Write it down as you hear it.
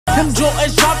Them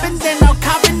Jordans dropping, then I'm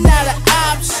copping out of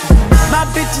option. My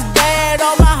bitch is bad,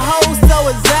 all my hoes so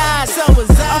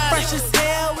exotic. I'm fresh as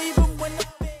hell, even when the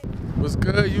What's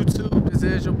good, YouTube? This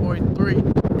is your boy 3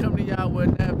 coming to y'all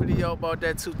with that video about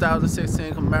that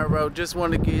 2016 Camaro. Just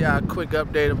want to give y'all a quick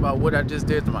update about what I just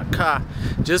did to my car.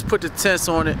 Just put the tints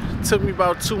on it. Took me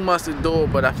about 2 months to do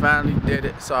it, but I finally did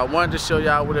it. So I wanted to show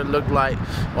y'all what it looked like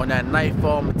on that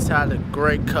nightfall metallic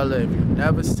gray color. If you've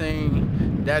never seen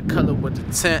that color with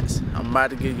the tints, I'm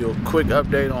about to give you a quick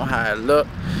update on how it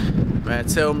looked. Man,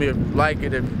 tell me if you like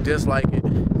it, if you dislike it.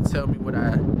 Tell me what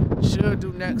I should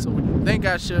do next or what you think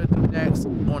I should do next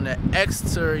on the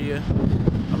exterior.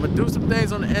 I'm gonna do some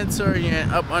things on the interior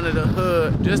and up under the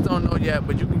hood. Just don't know yet,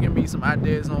 but you can give me some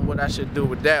ideas on what I should do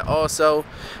with that. Also,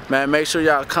 man, make sure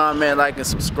y'all comment, like, and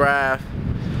subscribe.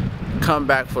 Come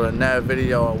back for another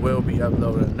video. I will be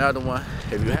uploading another one.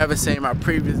 If you haven't seen my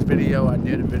previous video, I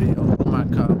did a video on my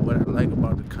car, what I like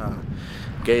about the car.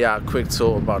 Gave y'all a quick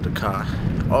tour about the car.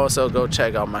 Also, go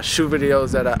check out my shoe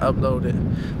videos that I uploaded,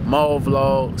 mall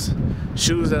vlogs,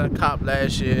 shoes that I copped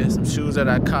last year, some shoes that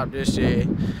I copped this year.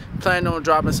 Planning on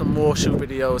dropping some more shoe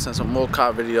videos and some more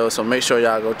car videos, so make sure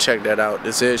y'all go check that out.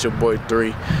 This is your boy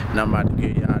 3, and I'm about to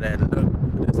give y'all that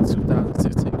look. This is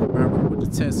 2016 Camaro with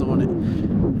the tints on it.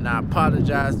 And I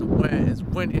apologize, the wind is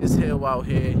windy as hell out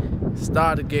here. It's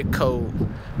starting to get cold,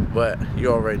 but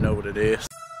you already know what it is.